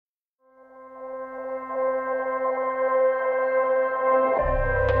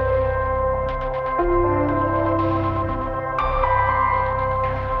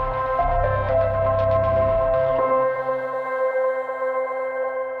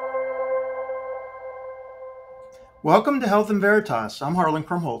Welcome to Health in Veritas. I'm Harlan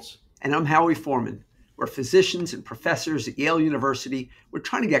Krumholtz. And I'm Howie Foreman. We're physicians and professors at Yale University. We're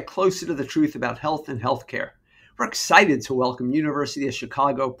trying to get closer to the truth about health and healthcare. We're excited to welcome University of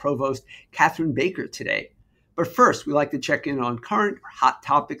Chicago Provost Katherine Baicker today. But first, we like to check in on current hot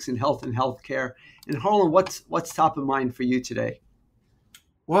topics in health and healthcare. And Harlan, what's top of mind for you today?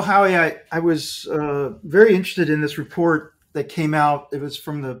 Well, Howie, I was very interested in this report that came out. It was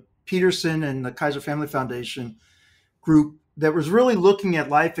from the Peterson and the Kaiser Family Foundation group that was really looking at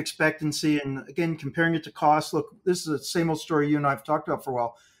life expectancy and, again, comparing it to cost. Look, this is the same old story you and I have talked about for a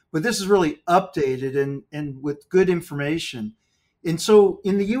while, but this is really updated and with good information. And so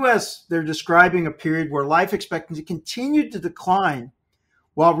in the US, they're describing a period where life expectancy continued to decline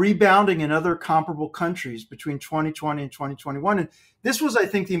while rebounding in other comparable countries between 2020 and 2021. And this was, I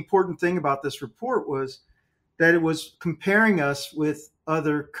think, the important thing about this report was that it was comparing us with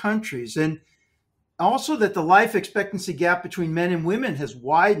other countries. And also that the life expectancy gap between men and women has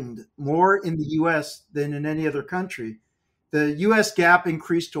widened more in the US than in any other country. The US gap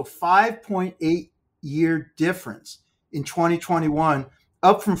increased to a 5.8-year difference in 2021,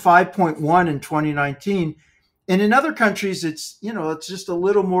 up from 5.1 in 2019. And in other countries, it's just a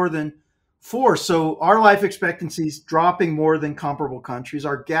little more than 4. So our life expectancy is dropping more than comparable countries.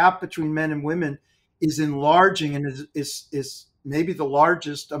 Our gap between men and women is enlarging and is maybe the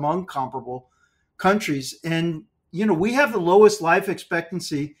largest among comparable countries. And, we have the lowest life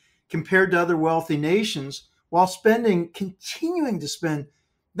expectancy compared to other wealthy nations while continuing to spend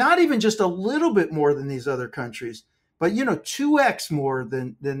not even just a little bit more than these other countries, but, 2x more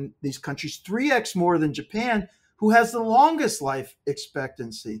than these countries, 3x more than Japan, who has the longest life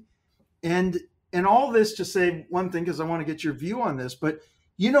expectancy. And all this to say one thing, because I want to get your view on this, but,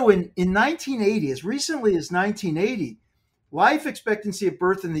 in 1980, as recently as 1980, life expectancy at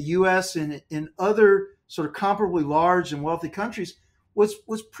birth in the US and in other sort of comparably large and wealthy countries was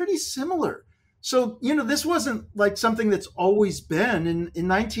pretty similar. So, this wasn't like something that's always been. In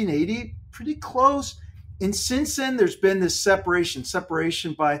 1980, pretty close. And since then, there's been this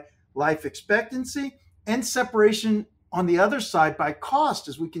separation by life expectancy and separation on the other side by cost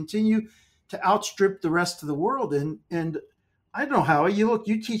as we continue to outstrip the rest of the world. And I don't know, Howie,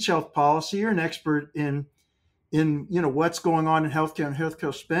 you teach health policy. You're an expert in what's going on in healthcare and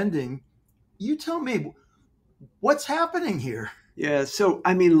healthcare spending. You tell me what's happening here. Yeah, so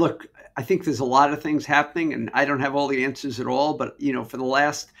look, I think there's a lot of things happening, and I don't have all the answers at all. But for the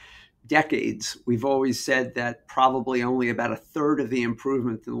last decades, we've always said that probably only about a third of the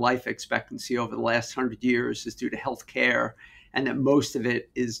improvement in life expectancy over the last 100 years is due to healthcare, and that most of it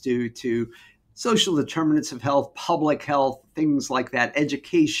is due to social determinants of health, public health, things like that,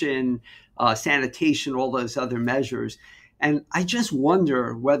 education, sanitation, all those other measures. And I just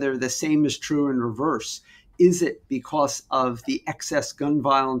wonder whether the same is true in reverse. Is it because of the excess gun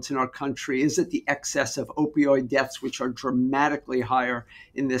violence in our country? Is it the excess of opioid deaths, which are dramatically higher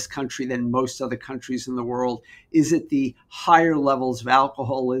in this country than most other countries in the world? Is it the higher levels of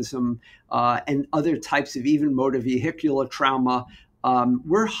alcoholism and other types of even motor vehicular trauma?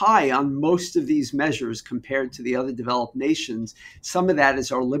 We're high on most of these measures compared to the other developed nations. Some of that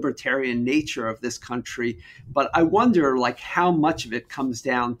is our libertarian nature of this country. But I wonder, how much of it comes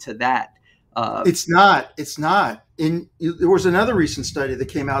down to that. It's not. There was another recent study that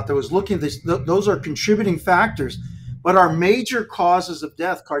came out that was looking at this. Those are contributing factors. But our major causes of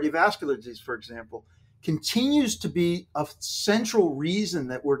death, cardiovascular disease, for example, continues to be a central reason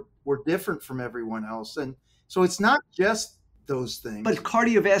that we're different from everyone else. And so it's not just those things. But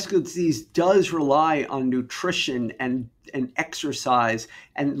cardiovascular disease does rely on nutrition and exercise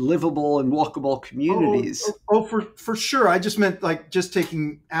and livable and walkable communities. For sure. I just meant just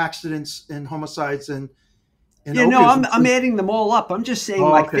taking accidents and homicides and I'm adding them all up. I'm just saying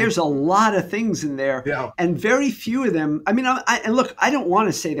okay. There's a lot of things in there, and very few of them. And look, I don't want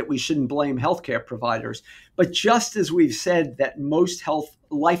to say that we shouldn't blame healthcare providers, but just as we've said that most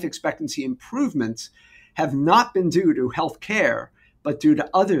life expectancy improvements have not been due to health care, but due to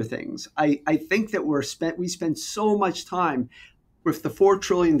other things. I think that we spend so much time with the $4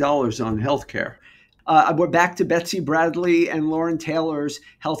 trillion on health care. We're back to Betsy Bradley and Lauren Taylor's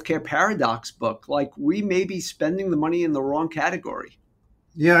Healthcare Paradox book. We may be spending the money in the wrong category.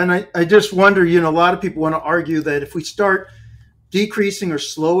 Yeah, and I just wonder, a lot of people want to argue that if we start decreasing or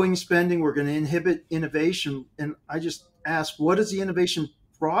slowing spending, we're going to inhibit innovation. And I just ask, what has the innovation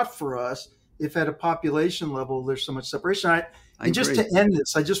brought for us if at a population level there's so much separation? And just to end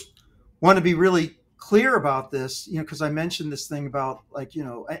this, I just want to be really clear about this, because I mentioned this thing about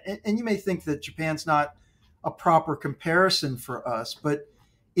and you may think that Japan's not a proper comparison for us, but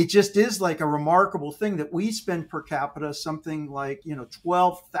it just is like a remarkable thing that we spend per capita something like,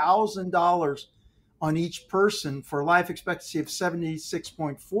 $12,000 on each person for a life expectancy of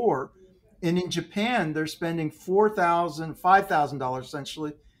 76.4. And in Japan, they're spending $5,000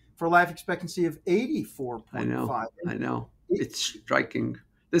 essentially for a life expectancy of 84.5. I know. It, It's striking.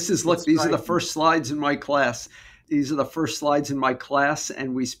 These are the striking. first slides in my class. These are the first slides in my class,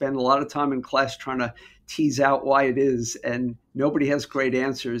 and we spend a lot of time in class trying to tease out why it is, and nobody has great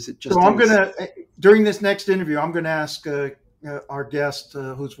answers. It just So I'm is. going to, during this next interview, I'm going to ask our guest,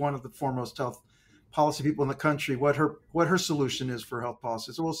 who's one of the foremost health policy people in the country, what her solution is for health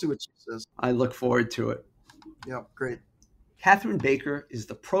policy. So we'll see what she says. I look forward to it. Yeah, great. Katherine Baicker is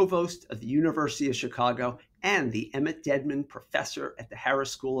the provost of the University of Chicago and the Emmett Dedman Professor at the Harris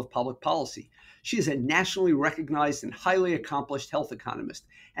School of Public Policy. She is a nationally recognized and highly accomplished health economist,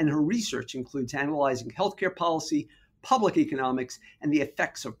 and her research includes analyzing healthcare policy, public economics, and the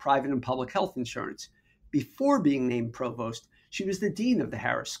effects of private and public health insurance. Before being named provost, she was the dean of the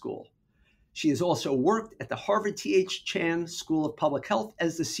Harris School. She has also worked at the Harvard T.H. Chan School of Public Health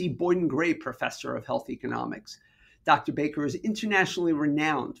as the C. Boyden Gray Professor of Health Economics. Dr. Baicker is internationally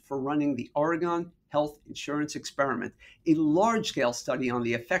renowned for running the Oregon Health Insurance Experiment, a large-scale study on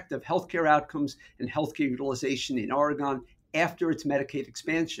the effect of healthcare outcomes and healthcare utilization in Oregon after its Medicaid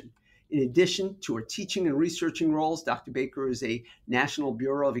expansion. In addition to her teaching and researching roles, Dr. Baicker is a National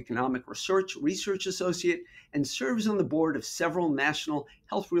Bureau of Economic Research associate and serves on the board of several national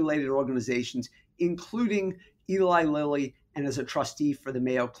health-related organizations, including Eli Lilly, and as a trustee for the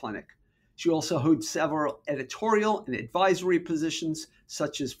Mayo Clinic. She also holds several editorial and advisory positions,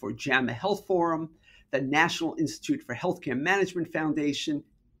 such as for JAMA Health Forum, the National Institute for Healthcare Management Foundation,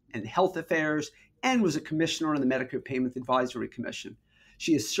 and Health Affairs, and was a commissioner on the Medicare Payment Advisory Commission.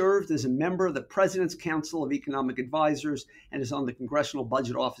 She has served as a member of the President's Council of Economic Advisors and is on the Congressional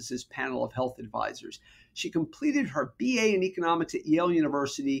Budget Office's panel of health advisors. She completed her BA in economics at Yale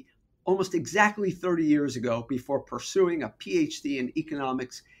University almost exactly 30 years ago before pursuing a PhD in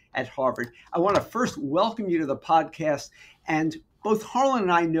economics at Harvard. I want to first welcome you to the podcast. And both Harlan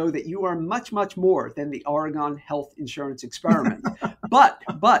and I know that you are much, much more than the Oregon Health Insurance Experiment. but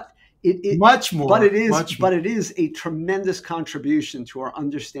Much more. But it is a tremendous contribution to our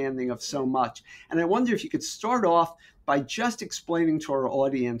understanding of so much. And I wonder if you could start off by just explaining to our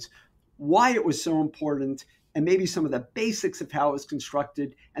audience why it was so important and maybe some of the basics of how it was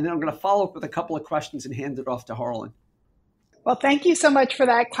constructed. And then I'm going to follow up with a couple of questions and hand it off to Harlan. Well, thank you so much for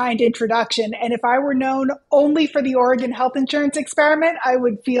that kind introduction. And if I were known only for the Oregon Health Insurance Experiment, I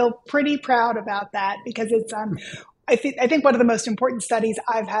would feel pretty proud about that because it's, I think one of the most important studies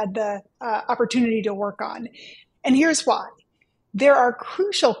I've had the opportunity to work on. And here's why. There are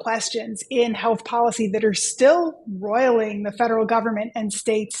crucial questions in health policy that are still roiling the federal government and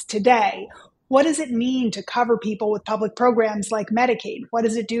states today. What does it mean to cover people with public programs like Medicaid? What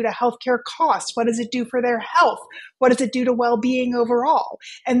does it do to healthcare costs? What does it do for their health? What does it do to well-being overall?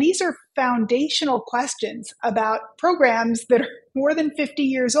 And these are foundational questions about programs that are more than 50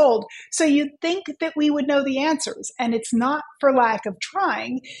 years old. So you'd think that we would know the answers. And it's not for lack of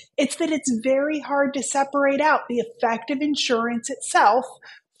trying. It's that it's very hard to separate out the effect of insurance itself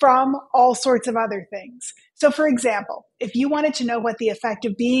from all sorts of other things. So for example, if you wanted to know what the effect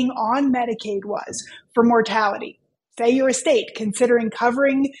of being on Medicaid was for mortality, say you're a state considering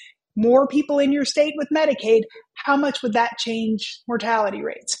covering more people in your state with Medicaid, how much would that change mortality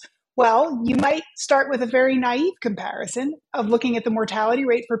rates? Well, you might start with a very naive comparison of looking at the mortality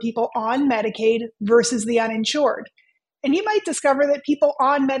rate for people on Medicaid versus the uninsured. And you might discover that people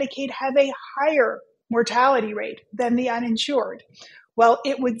on Medicaid have a higher mortality rate than the uninsured. Well,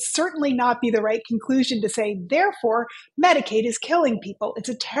 it would certainly not be the right conclusion to say, therefore, Medicaid is killing people. It's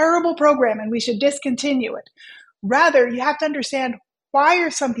a terrible program and we should discontinue it. Rather, you have to understand why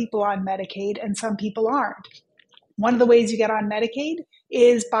are some people on Medicaid and some people aren't. One of the ways you get on Medicaid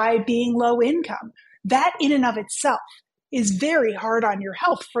is by being low income. That in and of itself is very hard on your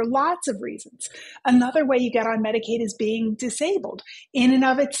health for lots of reasons. Another way you get on Medicaid is being disabled, in and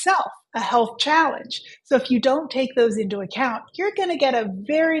of itself, a health challenge. So if you don't take those into account, you're going to get a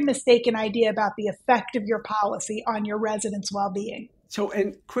very mistaken idea about the effect of your policy on your residents' well-being. So,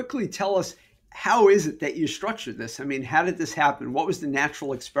 and quickly tell us, how is it that you structured this? I mean, how did this happen? What was the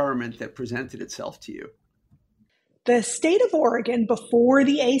natural experiment that presented itself to you? The state of Oregon, before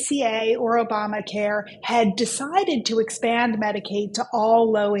the ACA or Obamacare, had decided to expand Medicaid to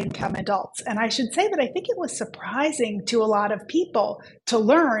all low-income adults. And I should say that I think it was surprising to a lot of people to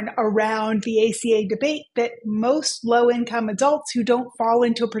learn around the ACA debate that most low-income adults who don't fall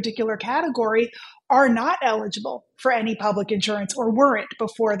into a particular category are not eligible for any public insurance or weren't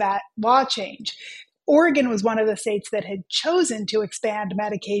before that law change. Oregon was one of the states that had chosen to expand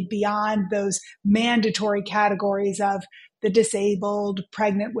Medicaid beyond those mandatory categories of the disabled,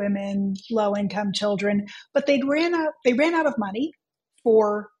 pregnant women, low-income children, but they ran out of money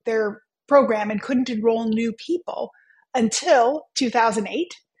for their program and couldn't enroll new people until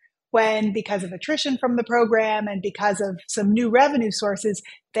 2008, when, because of attrition from the program and because of some new revenue sources,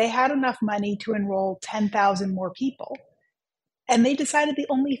 they had enough money to enroll 10,000 more people. And they decided the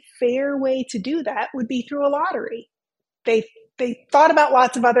only fair way to do that would be through a lottery. They thought about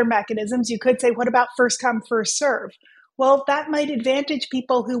lots of other mechanisms. You could say, what about first come, first serve? Well, that might advantage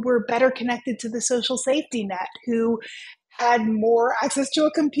people who were better connected to the social safety net, who had more access to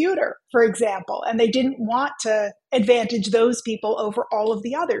a computer, for example, and they didn't want to advantage those people over all of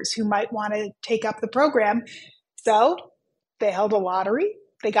the others who might want to take up the program. So they held a lottery.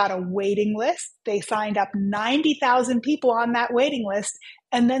 They got a waiting list. They signed up 90,000 people on that waiting list,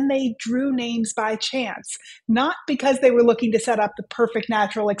 and then they drew names by chance, not because they were looking to set up the perfect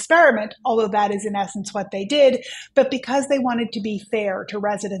natural experiment, although that is in essence what they did, but because they wanted to be fair to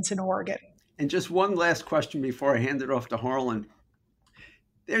residents in Oregon. And just one last question before I hand it off to Harlan.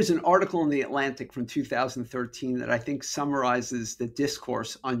 There's an article in The Atlantic from 2013 that I think summarizes the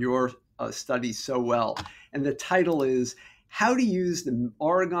discourse on your study so well. And the title is, How to Use the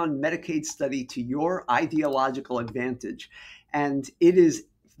Oregon Medicaid Study to Your Ideological Advantage. And it is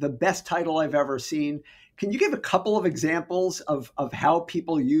the best title I've ever seen. Can you give a couple of examples of how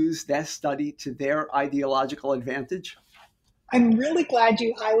people use that study to their ideological advantage? I'm really glad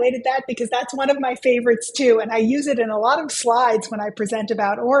you highlighted that because that's one of my favorites too. And I use it in a lot of slides when I present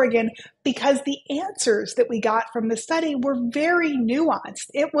about Oregon because the answers that we got from the study were very nuanced.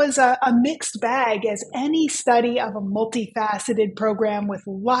 It was a mixed bag, as any study of a multifaceted program with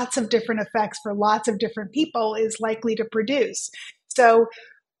lots of different effects for lots of different people is likely to produce. So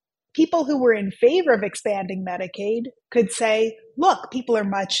people who were in favor of expanding Medicaid could say, look, people are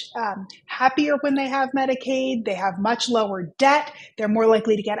much happier when they have Medicaid. They have much lower debt. They're more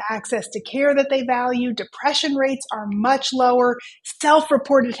likely to get access to care that they value. Depression rates are much lower.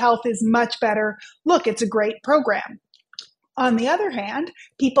 Self-reported health is much better. Look, it's a great program. On the other hand,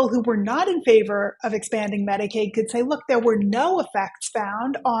 people who were not in favor of expanding Medicaid could say, look, there were no effects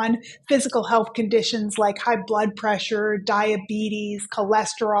found on physical health conditions like high blood pressure, diabetes,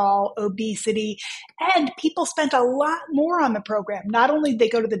 cholesterol, obesity, and people spent a lot more on the program. Not only did they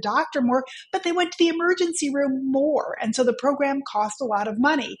go to the doctor more, but they went to the emergency room more. And so the program cost a lot of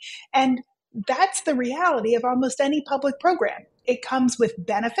money. And that's the reality of almost any public program. It comes with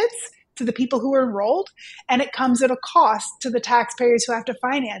benefits to the people who are enrolled, and it comes at a cost to the taxpayers who have to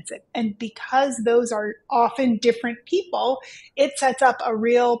finance it. And because those are often different people, it sets up a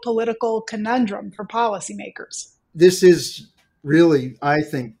real political conundrum for policymakers. This is really, I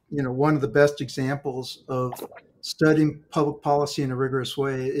think, one of the best examples of studying public policy in a rigorous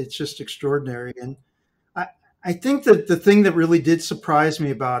way. It's just extraordinary. And I think that the thing that really did surprise me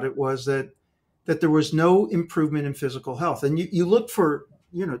about it was that there was no improvement in physical health. And you look for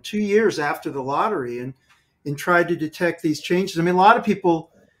 2 years after the lottery and tried to detect these changes. I mean, a lot of people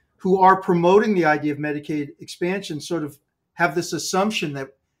who are promoting the idea of Medicaid expansion sort of have this assumption that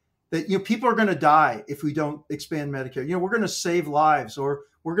people are going to die if we don't expand Medicare. We're going to save lives, or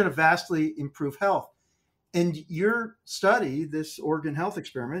we're going to vastly improve health. And your study, this Oregon health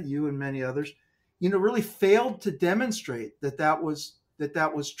experiment, you and many others, really failed to demonstrate that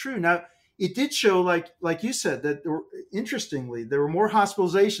was true. Now, it did show, like you said, that interestingly, there were more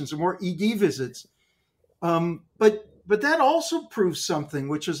hospitalizations or more ED visits. But that also proves something,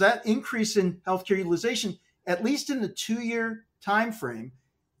 which is that increase in healthcare utilization, at least in the 2-year time frame,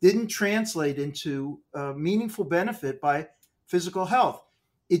 didn't translate into meaningful benefit by physical health.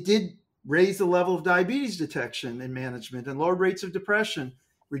 It did raise the level of diabetes detection and management and lower rates of depression,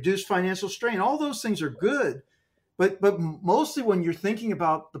 reduced financial strain. All those things are good. But mostly when you're thinking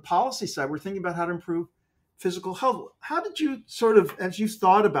about the policy side, we're thinking about how to improve physical health. How did you sort of, as you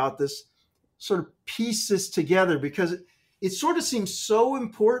thought about this, sort of piece this together? Because it sort of seems so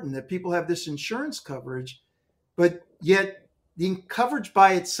important that people have this insurance coverage, but yet the coverage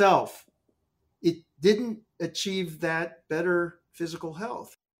by itself, it didn't achieve that better physical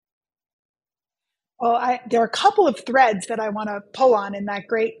health. Well, there are a couple of threads that I want to pull on in that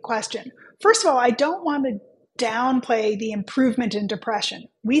great question. First of all, I don't want to downplay the improvement in depression.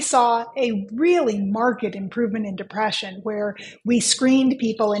 We saw a really marked improvement in depression where we screened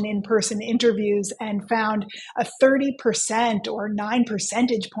people in in-person interviews and found a 30% or 9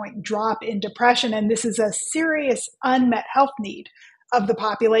 percentage point drop in depression. And this is a serious unmet health need. of the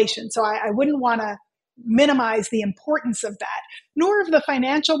population. So I wouldn't want to minimize the importance of that, nor of the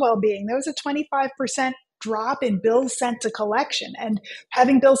financial well-being. There was a 25% drop in bills sent to collection. And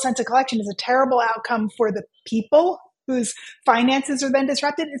having bills sent to collection is a terrible outcome for the people whose finances are then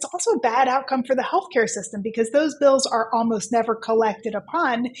disrupted. It's also a bad outcome for the healthcare system because those bills are almost never collected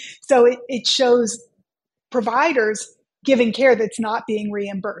upon. So it shows providers giving care that's not being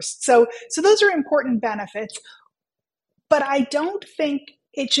reimbursed. So those are important benefits. But I don't think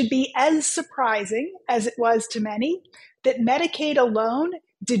it should be as surprising as it was to many that Medicaid alone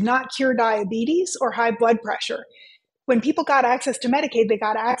did not cure diabetes or high blood pressure. When people got access to Medicaid, they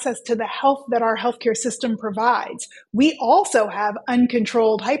got access to the health that our healthcare system provides. We also have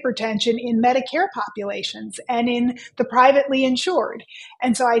uncontrolled hypertension in Medicare populations and in the privately insured.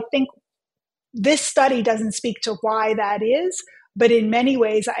 And so I think this study doesn't speak to why that is, but in many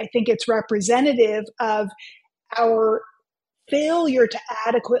ways, I think it's representative of our failure to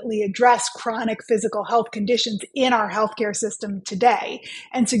adequately address chronic physical health conditions in our healthcare system today,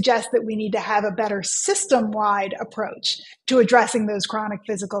 and suggests that we need to have a better system-wide approach to addressing those chronic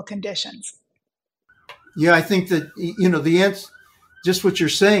physical conditions. Yeah, I think that, the answer, just what you're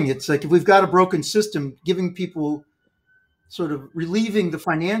saying, it's like if we've got a broken system, giving people sort of relieving the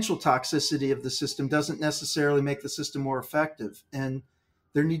financial toxicity of the system doesn't necessarily make the system more effective. And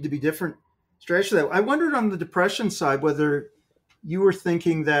there need to be different strategies. I wondered on the depression side whether you were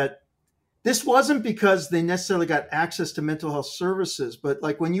thinking that this wasn't because they necessarily got access to mental health services, but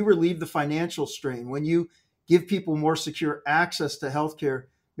like when you relieve the financial strain, when you give people more secure access to healthcare,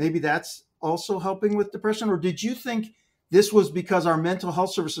 maybe that's also helping with depression? Or did you think this was because our mental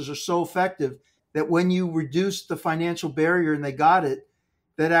health services are so effective that when you reduced the financial barrier and they got it,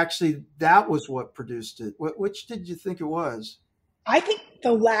 that actually that was what produced it? Which did you think it was? I think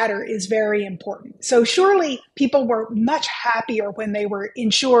the latter is very important. So surely people were much happier when they were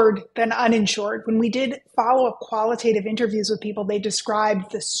insured than uninsured. When we did follow-up qualitative interviews with people, they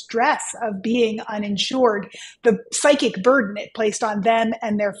described the stress of being uninsured, the psychic burden it placed on them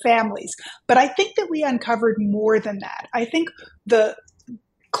and their families. But I think that we uncovered more than that. I think the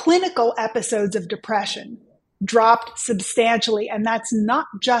clinical episodes of depression dropped substantially, and that's not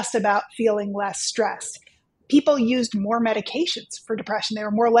just about feeling less stressed. People used more medications for depression. They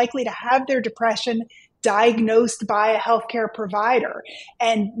were more likely to have their depression diagnosed by a healthcare provider.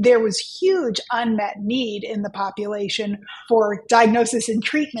 And there was huge unmet need in the population for diagnosis and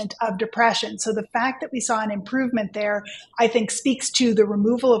treatment of depression. So the fact that we saw an improvement there, I think speaks to the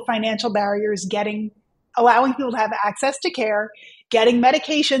removal of financial barriers, allowing people to have access to care, getting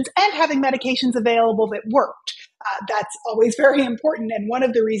medications, and having medications available that worked. That's always very important. And one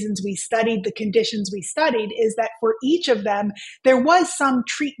of the reasons we studied the conditions we studied is that for each of them, there was some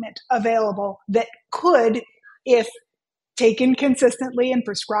treatment available that could, if taken consistently and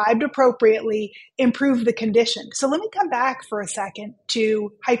prescribed appropriately, improve the condition. So let me come back for a second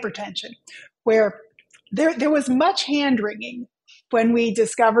to hypertension, where there was much hand-wringing when we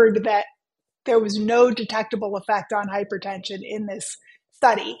discovered that there was no detectable effect on hypertension in this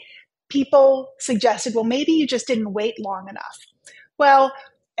study. People suggested, well, maybe you just didn't wait long enough. Well,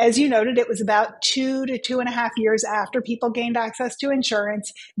 as you noted, it was about 2 to 2.5 years after people gained access to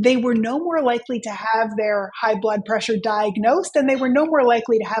insurance. They were no more likely to have their high blood pressure diagnosed, and they were no more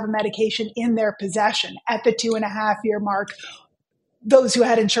likely to have a medication in their possession at the 2.5-year mark, those who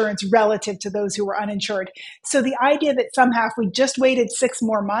had insurance relative to those who were uninsured. So the idea that somehow if we just waited 6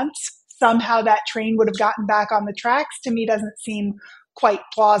 more months, somehow that train would have gotten back on the tracks, to me doesn't seem quite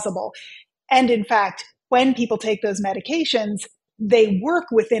plausible. And in fact, when people take those medications, they work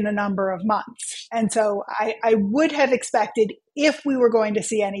within a number of months. And so I would have expected if we were going to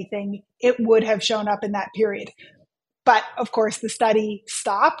see anything, it would have shown up in that period. But of course, the study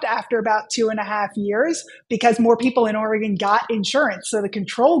stopped after about 2.5 years because more people in Oregon got insurance. So the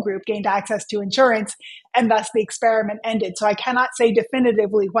control group gained access to insurance, and thus the experiment ended. So I cannot say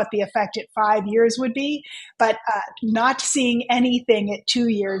definitively what the effect at 5 years would be, but not seeing anything at 2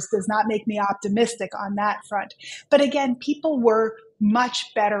 years does not make me optimistic on that front. But again, people were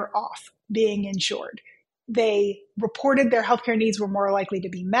much better off being insured. They reported their healthcare needs were more likely to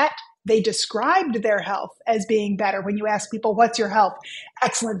be met. They described their health as being better. When you ask people, what's your health?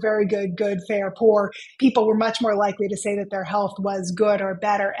 Excellent, very good, good, fair, poor. People were much more likely to say that their health was good or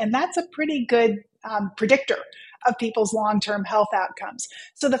better. And that's a pretty good predictor of people's long-term health outcomes.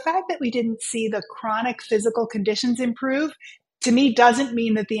 So the fact that we didn't see the chronic physical conditions improve, to me, doesn't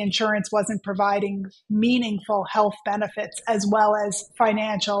mean that the insurance wasn't providing meaningful health benefits as well as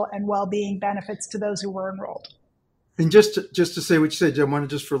financial and well-being benefits to those who were enrolled. And just to say what you said, I wanted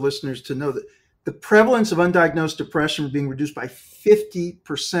just for listeners to know that the prevalence of undiagnosed depression being reduced by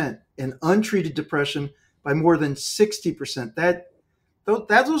 50% and untreated depression by more than 60%.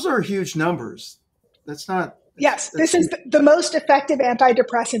 Those are huge numbers. That's not. Yes, this is the most effective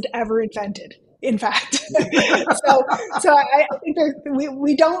antidepressant ever invented, in fact. so I think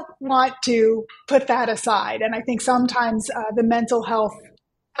we don't want to put that aside. And I think sometimes the mental health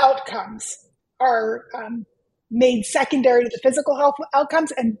outcomes are made secondary to the physical health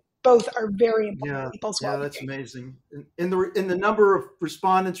outcomes, and both are very important to people's well-being. That's amazing. In the number of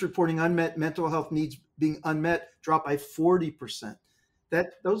respondents reporting unmet mental health needs being unmet dropped by 40%.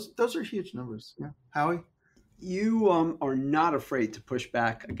 Those are huge numbers. Yeah. Howie? You are not afraid to push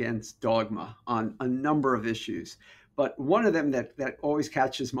back against dogma on a number of issues. But one of them that always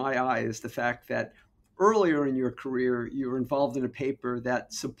catches my eye is the fact that earlier in your career, you were involved in a paper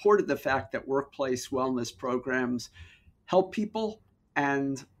that supported the fact that workplace wellness programs help people.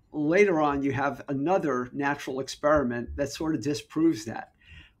 And later on, you have another natural experiment that sort of disproves that.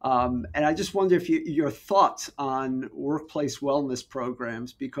 And I just wonder if your thoughts on workplace wellness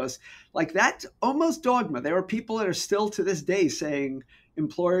programs, because like that's almost dogma. There are people that are still to this day saying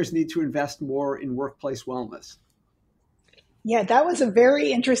employers need to invest more in workplace wellness. Yeah, that was a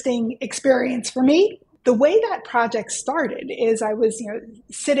very interesting experience for me. The way that project started is I was,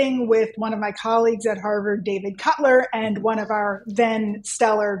 sitting with one of my colleagues at Harvard, David Cutler, and one of our then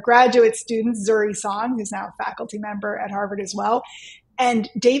stellar graduate students, Zuri Song, who's now a faculty member at Harvard as well. And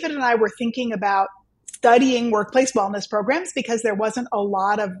David and I were thinking about studying workplace wellness programs because there wasn't a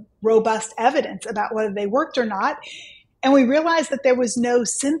lot of robust evidence about whether they worked or not. And we realized that there was no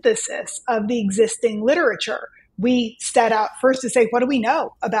synthesis of the existing literature. We set out first to say, what do we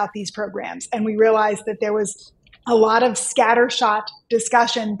know about these programs? And we realized that there was a lot of scattershot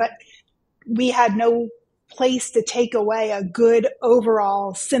discussion, but we had no place to take away a good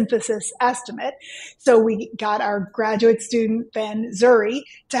overall synthesis estimate. So we got our graduate student, then Zuri,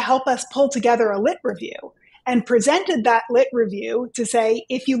 to help us pull together a lit review and presented that lit review to say,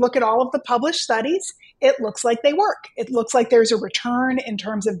 if you look at all of the published studies, it looks like they work. It looks like there's a return in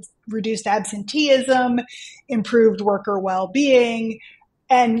terms of reduced absenteeism, improved worker well-being.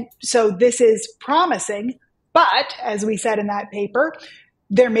 And so this is promising. But as we said in that paper,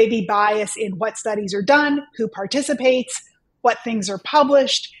 there may be bias in what studies are done, who participates, what things are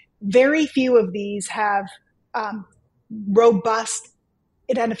published. Very few of these have robust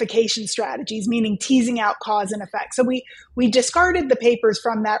identification strategies, meaning teasing out cause and effect. So we discarded the papers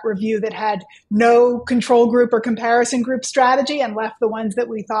from that review that had no control group or comparison group strategy and left the ones that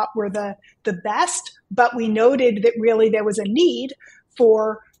we thought were the best. But we noted that really there was a need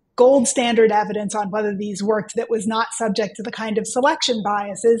for gold standard evidence on whether these worked that was not subject to the kind of selection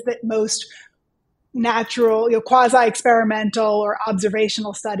biases that most natural, quasi-experimental or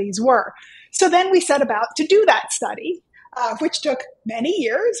observational studies were. So then we set about to do that study, which took many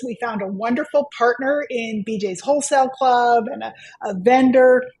years. We found a wonderful partner in BJ's Wholesale Club and a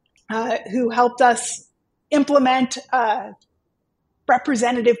vendor who helped us implement a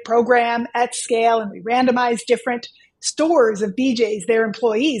representative program at scale, and we randomized different stores of BJ's, their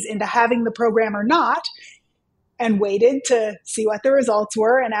employees, into having the program or not, and waited to see what the results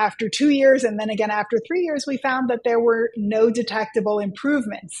were. And after 2 years, and then again after 3 years, we found that there were no detectable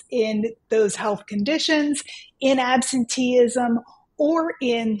improvements in those health conditions, in absenteeism, or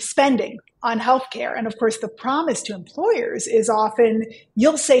in spending on healthcare. And of course, the promise to employers is often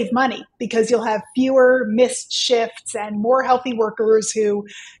you'll save money because you'll have fewer missed shifts and more healthy workers who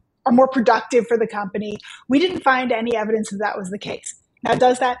are more productive for the company. We didn't find any evidence that that was the case. Now,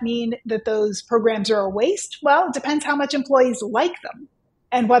 does that mean that those programs are a waste? Well, it depends how much employees like them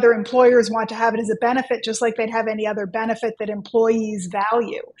and whether employers want to have it as a benefit, just like they'd have any other benefit that employees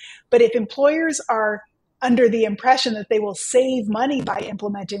value. But if employers are under the impression that they will save money by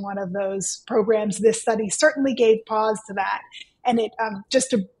implementing one of those programs, this study certainly gave pause to that. And it just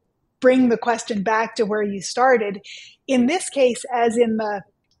to bring the question back to where you started, in this case, as in the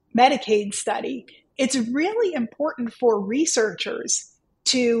Medicaid study, it's really important for researchers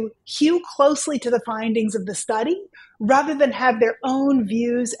to hew closely to the findings of the study rather than have their own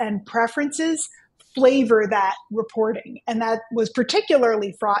views and preferences flavor that reporting. And that was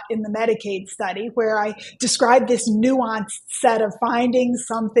particularly fraught in the Medicaid study, where I described this nuanced set of findings,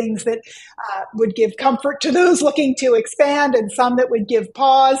 some things that would give comfort to those looking to expand and some that would give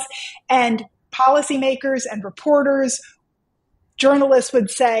pause. And policymakers and reporters, journalists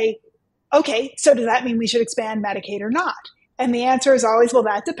would say, okay, so does that mean we should expand Medicaid or not? And the answer is always, well,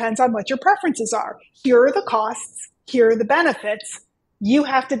 that depends on what your preferences are. Here are the costs. Here are the benefits. You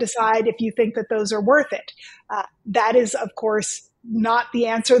have to decide if you think that those are worth it. That is, of course, not the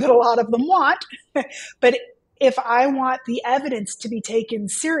answer that a lot of them want. But if I want the evidence to be taken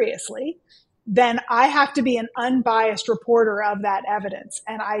seriously, then I have to be an unbiased reporter of that evidence.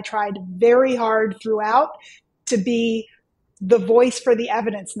 And I tried very hard throughout to be the voice for the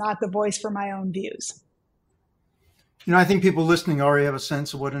evidence, not the voice for my own views. I think people listening already have a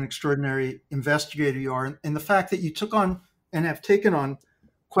sense of what an extraordinary investigator you are. And the fact that you took on and have taken on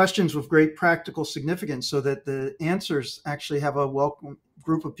questions with great practical significance so that the answers actually have a welcome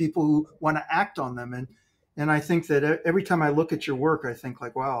group of people who want to act on them. And I think that every time I look at your work, I think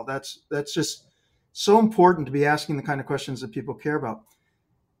like, wow, that's just so important to be asking the kind of questions that people care about.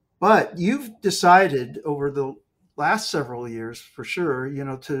 But you've decided over the last several years, for sure,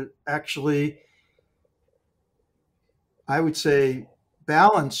 to actually, I would say,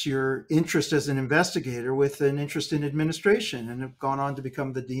 balance your interest as an investigator with an interest in administration, and have gone on to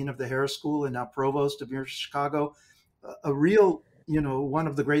become the dean of the Harris School and now provost of University of Chicago, a real, one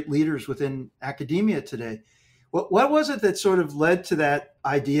of the great leaders within academia today. What was it that sort of led to that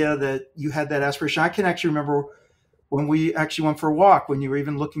idea that you had that aspiration? I can actually remember when we actually went for a walk, when you were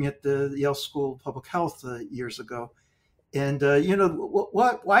even looking at the Yale School of Public Health years ago. And,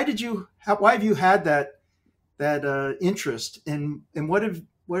 why have you had that interest, and what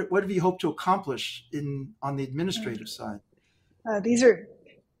have you hoped to accomplish on the administrative side? These are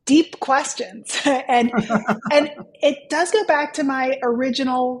deep questions, and it does go back to my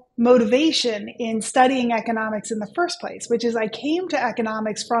original motivation in studying economics in the first place, which is I came to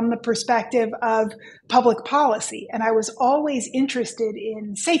economics from the perspective of public policy, and I was always interested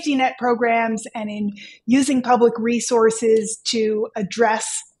in safety net programs and in using public resources to address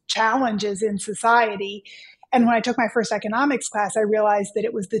challenges in society. And when I took my first economics class, I realized that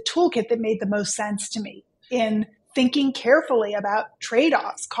it was the toolkit that made the most sense to me in thinking carefully about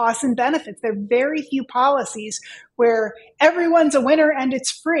trade-offs, costs and benefits. There are very few policies where everyone's a winner and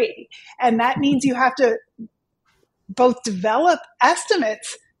it's free. And that means you have to both develop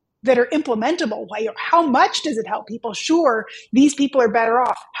estimates that are implementable. How much does it help people? Sure, these people are better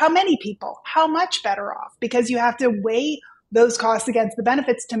off. How many people? How much better off? Because you have to weigh those costs against the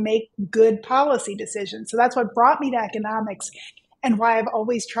benefits to make good policy decisions. So that's what brought me to economics, and why I've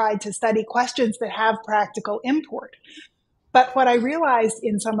always tried to study questions that have practical import. But what I realized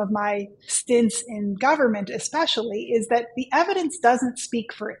in some of my stints in government especially is that the evidence doesn't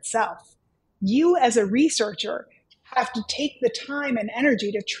speak for itself. You as a researcher have to take the time and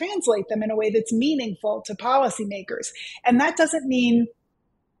energy to translate them in a way that's meaningful to policymakers. And that doesn't mean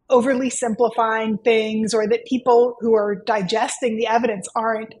overly simplifying things, or that people who are digesting the evidence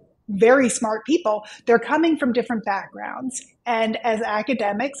aren't very smart people. They're coming from different backgrounds. And as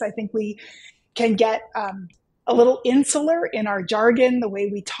academics, I think we can get a little insular in our jargon, the way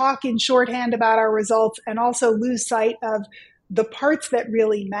we talk in shorthand about our results, and also lose sight of the parts that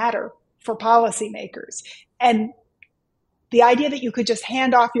really matter for policymakers. And the idea that you could just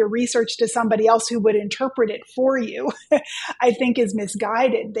hand off your research to somebody else who would interpret it for you, I think is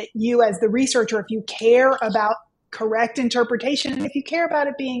misguided. That you as the researcher, if you care about correct interpretation, and if you care about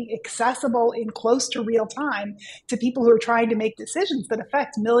it being accessible in close to real time to people who are trying to make decisions that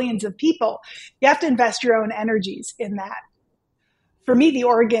affect millions of people, you have to invest your own energies in that. For me, the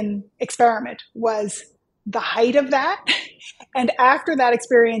Oregon experiment was the height of that. And after that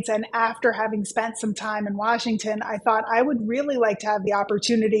experience, and after having spent some time in Washington, I thought I would really like to have the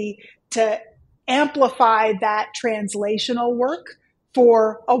opportunity to amplify that translational work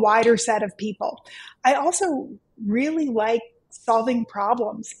for a wider set of people. I also really like solving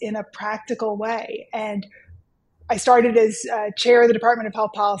problems in a practical way. And I started as chair of the Department of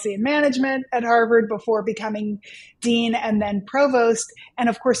Health Policy and Management at Harvard before becoming dean and then provost. And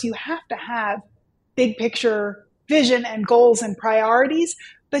of course, you have to have big picture vision and goals and priorities,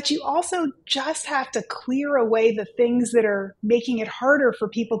 but you also just have to clear away the things that are making it harder for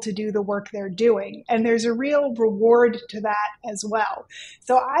people to do the work they're doing. And there's a real reward to that as well.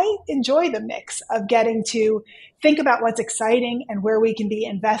 So I enjoy the mix of getting to think about what's exciting and where we can be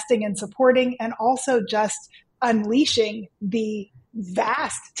investing and supporting, and also just unleashing the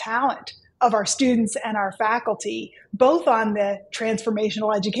vast talent of our students and our faculty, both on the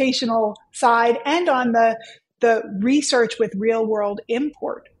transformational educational side and on the research with real world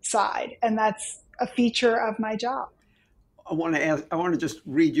import side. And that's a feature of my job. I want to just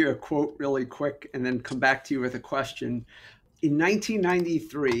read you a quote really quick and then come back to you with a question. In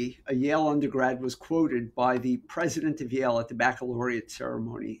 1993, a Yale undergrad was quoted by the president of Yale at the baccalaureate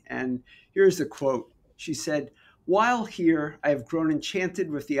ceremony. And here's the quote. She said, "While here, I have grown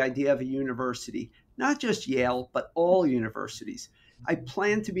enchanted with the idea of a university, not just Yale, but all universities. I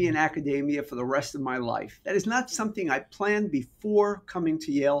plan to be in academia for the rest of my life. That is not something I planned before coming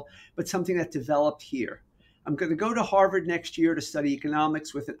to Yale, but something that developed here. I'm going to go to Harvard next year to study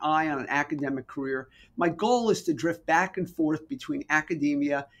economics with an eye on an academic career. My goal is to drift back and forth between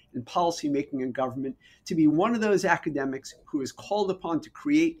academia and policymaking and government, to be one of those academics who is called upon to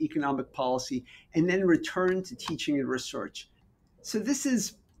create economic policy and then return to teaching and research. So this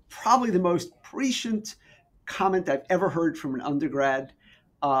is probably the most prescient comment I've ever heard from an undergrad.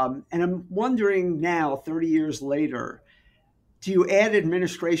 And I'm wondering now, 30 years later, do you add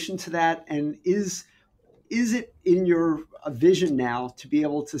administration to that? And is it in your vision now to be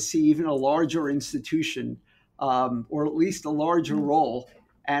able to see even a larger institution, or at least a larger role?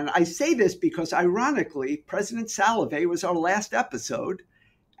 And I say this because, ironically, President Salovey was our last episode,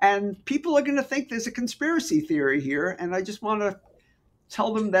 and people are going to think there's a conspiracy theory here. And I just want to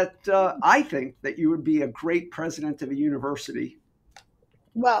tell them that I think that you would be a great president of a university.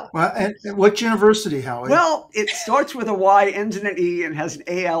 Well, and what university, Howie? Well, it starts with a Y, ends in an E, and has an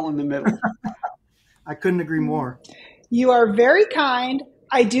AL in the middle. I couldn't agree more. You are very kind.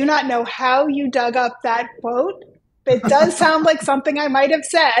 I do not know how you dug up that quote. It does sound like something I might have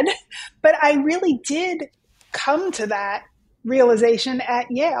said, but I really did come to that realization at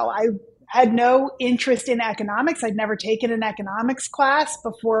Yale. I had no interest in economics. I'd never taken an economics class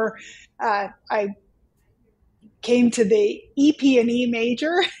before I came to the EP&E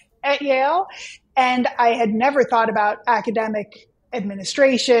major at Yale. And I had never thought about academic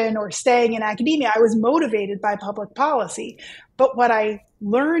administration or staying in academia. I was motivated by public policy. But what I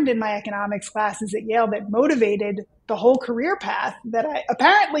learned in my economics classes at Yale that motivated the whole career path that I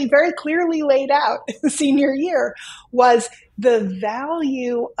apparently very clearly laid out in the senior year was the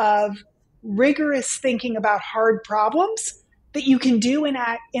value of rigorous thinking about hard problems that you can do in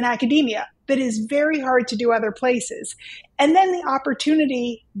academia that is very hard to do other places. And then the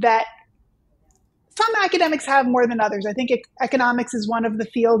opportunity that some academics have more than others. I think economics is one of the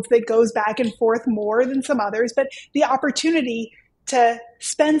fields that goes back and forth more than some others, but the opportunity to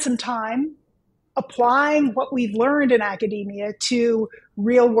spend some time applying what we've learned in academia to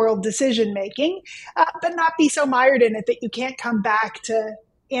real world decision making, but not be so mired in it that you can't come back to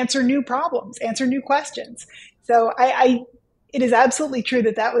answer new problems, answer new questions. So it is absolutely true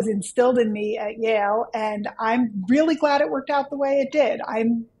that was instilled in me at Yale, and I'm really glad it worked out the way it did.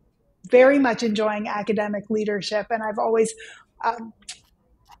 I'm very much enjoying academic leadership, and I've always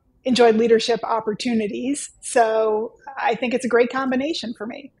enjoyed leadership opportunities. So I think it's a great combination for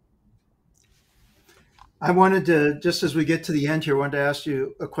me. I wanted to, just as we get to the end here, I wanted to ask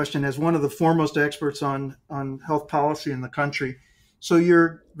you a question as one of the foremost experts on health policy in the country. So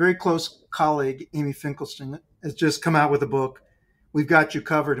your very close colleague, Amy Finkelstein, has just come out with a book, We've Got You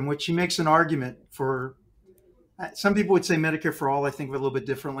Covered, in which she makes an argument for, some people would say Medicare for all. I think of it a little bit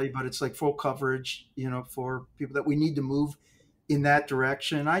differently, but it's like full coverage, for people, that we need to move in that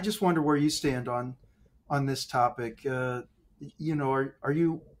direction. I just wonder where you stand on this topic. Are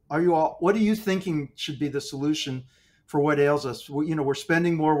you all, what are you thinking should be the solution for what ails us? We're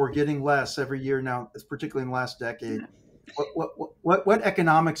spending more, we're getting less every year now, particularly in the last decade. What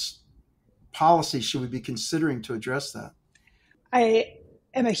economics policy should we be considering to address that? I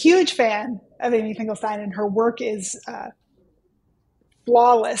am a huge fan of Amy Finkelstein, and her work is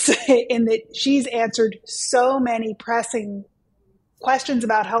flawless in that she's answered so many pressing questions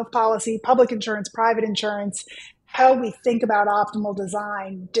about health policy, public insurance, private insurance, how we think about optimal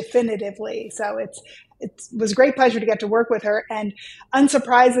design definitively. So it was a great pleasure to get to work with her, and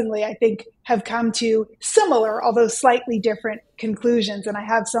unsurprisingly, I think have come to similar, although slightly different conclusions. And I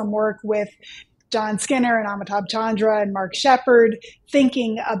have some work with John Skinner and Amitabh Chandra and Mark Shepard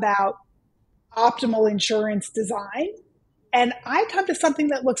thinking about optimal insurance design. And I come to something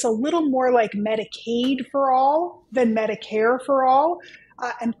that looks a little more like Medicaid for all than Medicare for all.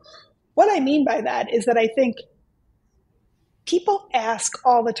 And what I mean by that is that I think people ask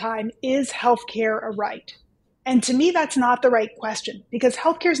all the time, is healthcare a right? And to me, that's not the right question, because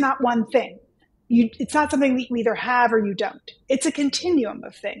healthcare is not one thing. It's not something that you either have or you don't. It's a continuum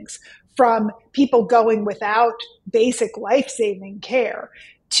of things, from people going without basic life-saving care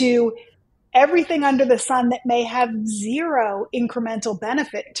to everything under the sun that may have zero incremental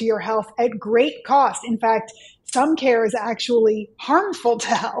benefit to your health at great cost. In fact, some care is actually harmful to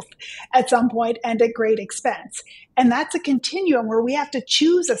health at some point and at great expense. And that's a continuum where we have to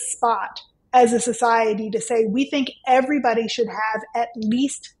choose a spot as a society to say, we think everybody should have at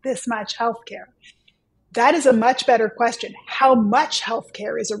least this much health care. That is a much better question. How much health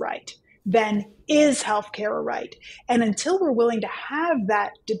care is a right? Then is healthcare a right? And until we're willing to have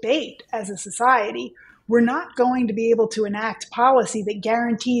that debate as a society, we're not going to be able to enact policy that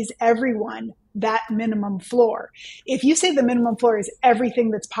guarantees everyone that minimum floor. If you say the minimum floor is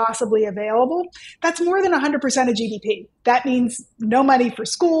everything that's possibly available, that's more than 100% of GDP. That means no money for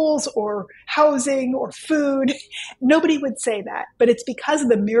schools or housing or food. Nobody would say that, but it's because of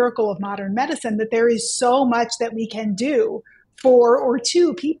the miracle of modern medicine that there is so much that we can do for or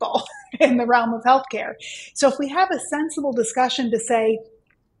to people in the realm of healthcare. So if we have a sensible discussion to say,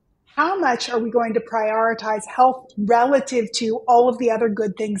 how much are we going to prioritize health relative to all of the other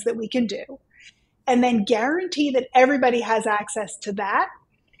good things that we can do? And then guarantee that everybody has access to that.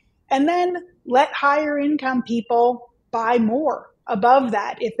 And then let higher income people buy more above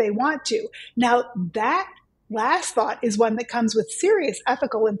that if they want to. Now, that last thought is one that comes with serious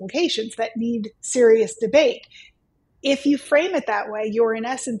ethical implications that need serious debate. If you frame it that way, you're in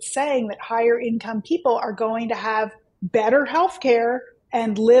essence saying that higher income people are going to have better health care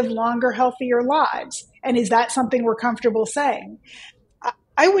and live longer, healthier lives. And is that something we're comfortable saying?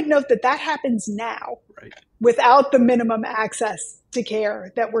 I would note that that happens now, right, without the minimum access to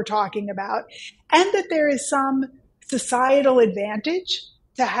care that we're talking about, and that there is some societal advantage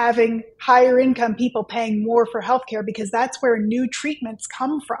to having higher income people paying more for healthcare because that's where new treatments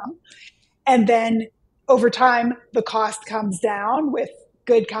come from. And then over time, the cost comes down with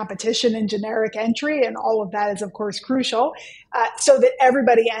good competition and generic entry, and all of that is, of course, crucial, so that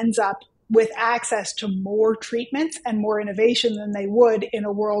everybody ends up with access to more treatments and more innovation than they would in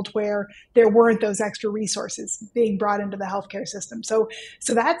a world where there weren't those extra resources being brought into the healthcare system. So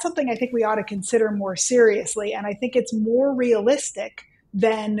that's something I think we ought to consider more seriously. And I think it's more realistic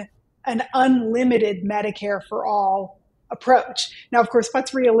than an unlimited Medicare for all approach. Now, of course,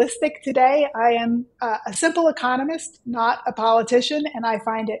 what's realistic today? I am a simple economist, not a politician, and I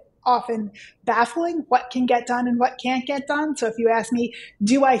find it often baffling what can get done and what can't get done. So if you ask me,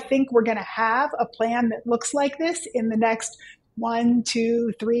 do I think we're going to have a plan that looks like this in the next 1,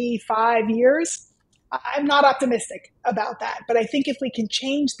 2, 3, 5 years? I'm not optimistic about that. But I think if we can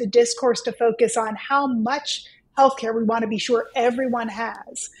change the discourse to focus on how much healthcare we want to be sure everyone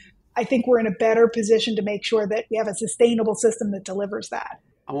has, I think we're in a better position to make sure that we have a sustainable system that delivers that.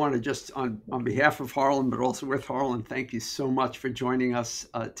 I want to just, on behalf of Harlan, but also with Harlan, thank you so much for joining us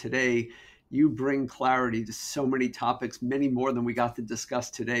today. You bring clarity to so many topics, many more than we got to discuss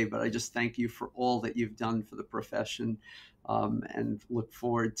today, but I just thank you for all that you've done for the profession and look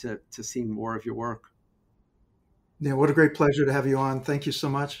forward to seeing more of your work. Yeah, what a great pleasure to have you on. Thank you so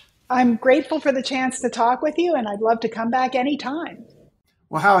much. I'm grateful for the chance to talk with you, and I'd love to come back anytime.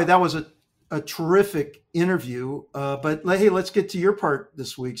 Well, Howie, that was a terrific interview, but hey, let's get to your part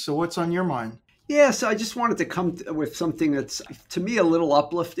this week. So what's on your mind? Yeah, so I just wanted to come with something that's, to me, a little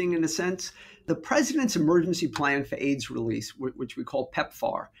uplifting in a sense. The President's Emergency Plan for AIDS Release, which we call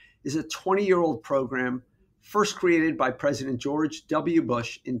PEPFAR, is a 20-year-old program first created by President George W.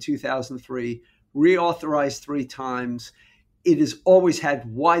 Bush in 2003, reauthorized 3 times. It has always had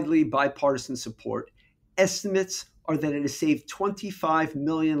widely bipartisan support. Estimates are that it has saved 25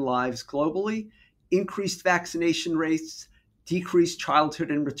 million lives globally, increased vaccination rates, decreased childhood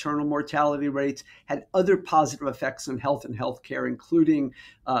and maternal mortality rates, had other positive effects on health and healthcare, including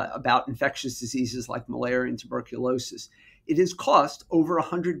about infectious diseases like malaria and tuberculosis. It has cost over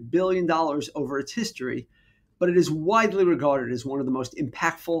 $100 billion over its history, but it is widely regarded as one of the most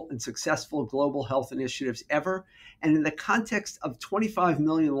impactful and successful global health initiatives ever. And in the context of 25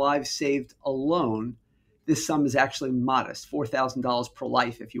 million lives saved alone, this sum is actually modest, $4,000 per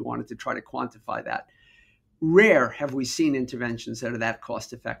life if you wanted to try to quantify that. Rare have we seen interventions that are that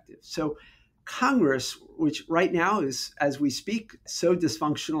cost effective. So Congress, which right now is, as we speak, so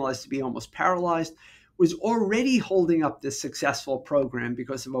dysfunctional as to be almost paralyzed, was already holding up this successful program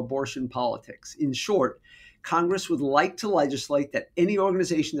because of abortion politics. In short, Congress would like to legislate that any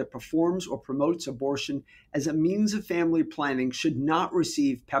organization that performs or promotes abortion as a means of family planning should not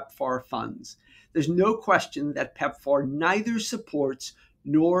receive PEPFAR funds. There's no question that PEPFAR neither supports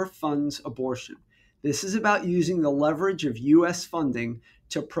nor funds abortion. This is about using the leverage of U.S. funding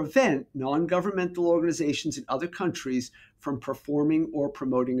to prevent non-governmental organizations in other countries from performing or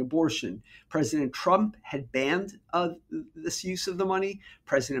promoting abortion. President Trump had banned this use of the money.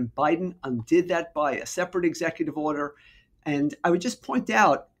 President Biden undid that by a separate executive order. And I would just point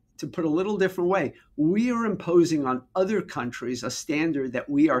out, to put a little different way, we are imposing on other countries a standard that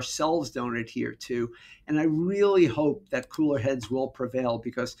we ourselves don't adhere to. And I really hope that cooler heads will prevail,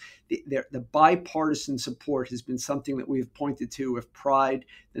 because the bipartisan support has been something that we have pointed to with pride.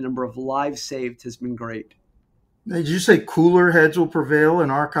 The number of lives saved has been great. Did you say cooler heads will prevail in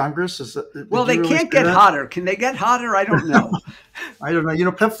our Congress? Well, they can't get hotter. Can they get hotter? I don't know. I don't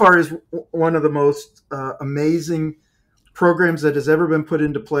know. PEPFAR is one of the most amazing programs that has ever been put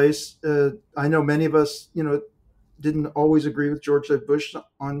into place. I know many of us, didn't always agree with George W. Bush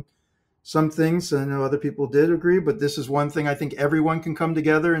on some things. I know other people did agree, but this is one thing I think everyone can come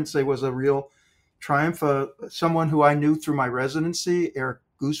together and say was a real triumph. Someone who I knew through my residency, Eric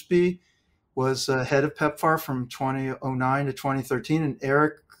Gooseby, was head of PEPFAR from 2009 to 2013. And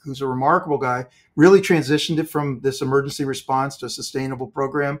Eric, who's a remarkable guy, really transitioned it from this emergency response to a sustainable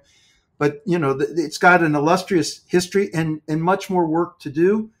program. But, it's got an illustrious history and much more work to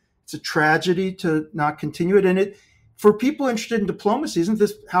do. It's a tragedy to not continue it. And for people interested in diplomacy, isn't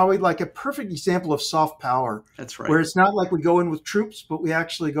this, Howie, like a perfect example of soft power? That's right. Where it's not like we go in with troops, but we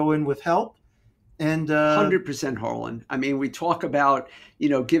actually go in with help. And 100%, Harlan. I mean, we talk about,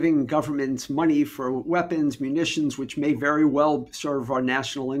 giving governments money for weapons, munitions, which may very well serve our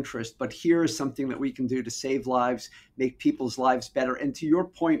national interest. But here is something that we can do to save lives, make people's lives better. And to your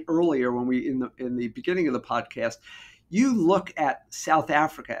point earlier, when we in the beginning of the podcast, you look at South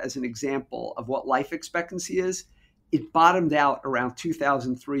Africa as an example of what life expectancy is. It bottomed out around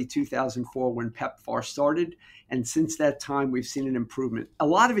 2003, 2004 when PEPFAR started. And since that time, we've seen an improvement. A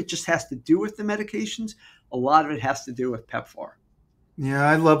lot of it just has to do with the medications. A lot of it has to do with PEPFAR. Yeah,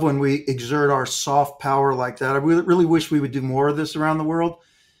 I love when we exert our soft power like that. I really wish we would do more of this around the world.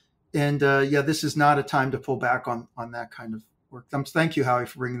 And this is not a time to pull back on that kind of work. Thank you, Howie,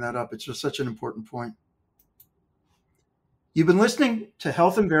 for bringing that up. It's just such an important point. You've been listening to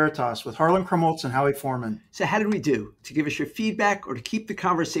Health in Veritas with Harlan Krumholtz and Howie Foreman. So how did we do? To give us your feedback or to keep the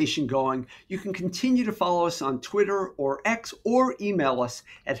conversation going, you can continue to follow us on Twitter or X or email us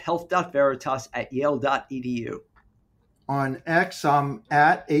at health.veritas@yale.edu. On X, I'm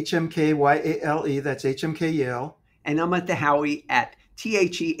at HMKYALE, that's HMK Yale. And I'm at the Howie at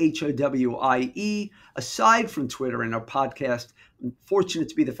TheHowie. Aside from Twitter and our podcast, I'm fortunate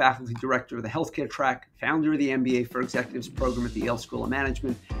to be the faculty director of the healthcare track, founder of the MBA for Executives program at the Yale School of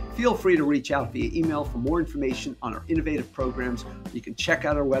Management. Feel free to reach out via email for more information on our innovative programs. You can check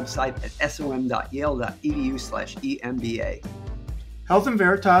out our website at som.yale.edu/EMBA. Health in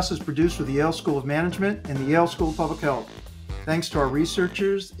Veritas is produced with the Yale School of Management and the Yale School of Public Health. Thanks to our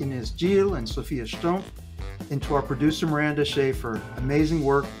researchers, Inez Gil and Sophia Stumpf, and to our producer, Miranda Schaefer. Amazing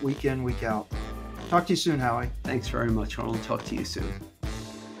work week in, week out. Talk to you soon, Howie. Thanks very much, Harlan. Talk to you soon.